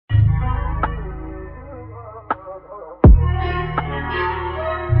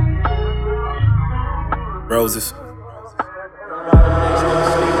Roses.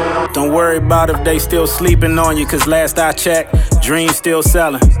 Don't worry about if they still sleeping on you, cause last I checked, dreams still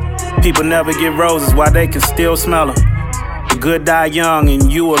selling. People never get roses while they can still smell them. The good die young and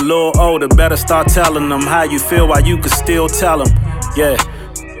you a little older, better start telling them how you feel while you can still tell them. Yeah,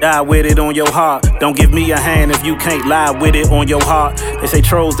 die with it on your heart. Don't give me a hand if you can't lie with it on your heart. They say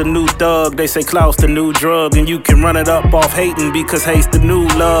Troll's the new thug, they say Klaus the new drug, and you can run it up off hating because hate's the new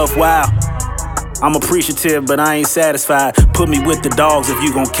love. Wow, I'm appreciative, but I ain't satisfied. Put me with the dogs if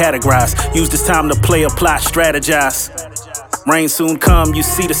you gon' categorize. Use this time to play a plot, strategize. Rain soon come, you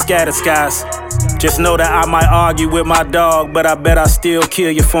see the scattered skies. Just know that I might argue with my dog, but I bet I still kill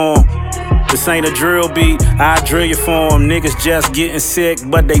you for him. This ain't a drill beat, I drill you for him. Niggas just getting sick,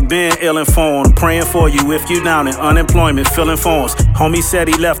 but they been ill-informed. Praying for you if you down in unemployment, filling forms. Homie said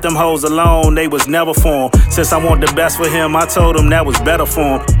he left them hoes alone, they was never for him. Since I want the best for him, I told him that was better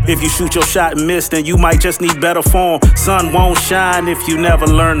for him. If you shoot your shot and miss, then you might just need better form. Sun won't shine if you never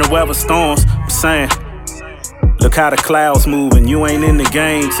learn to weather storms. I'm saying, look how the clouds moving. You ain't in the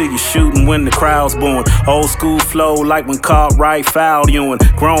game till you shooting when the crowd's booing. Old school flow like when Cartwright fouled you. And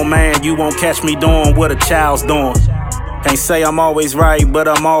grown man, you won't catch me doing what a child's doing. Can't say I'm always right, but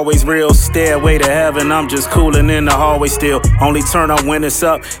I'm always real. Stairway to heaven, I'm just cooling in the hallway still. Only turn up when it's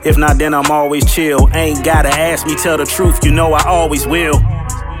up, if not then I'm always chill. Ain't gotta ask me, tell the truth, you know I always will.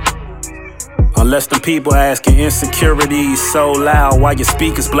 Unless them people asking, insecurities so loud while your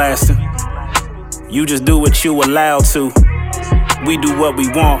speakers blasting. You just do what you allowed to. We do what we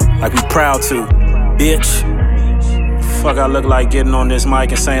want, like we proud to. Bitch. Fuck I look like getting on this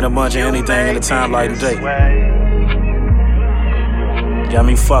mic and saying a bunch of anything at a time like today. Got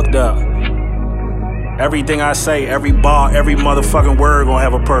me fucked up. Everything I say, every bar, every motherfucking word gonna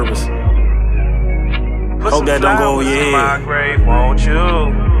have a purpose. Hope that don't go over your head. Grave, won't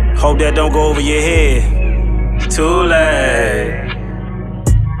you? Hope that don't go over your head. Too late.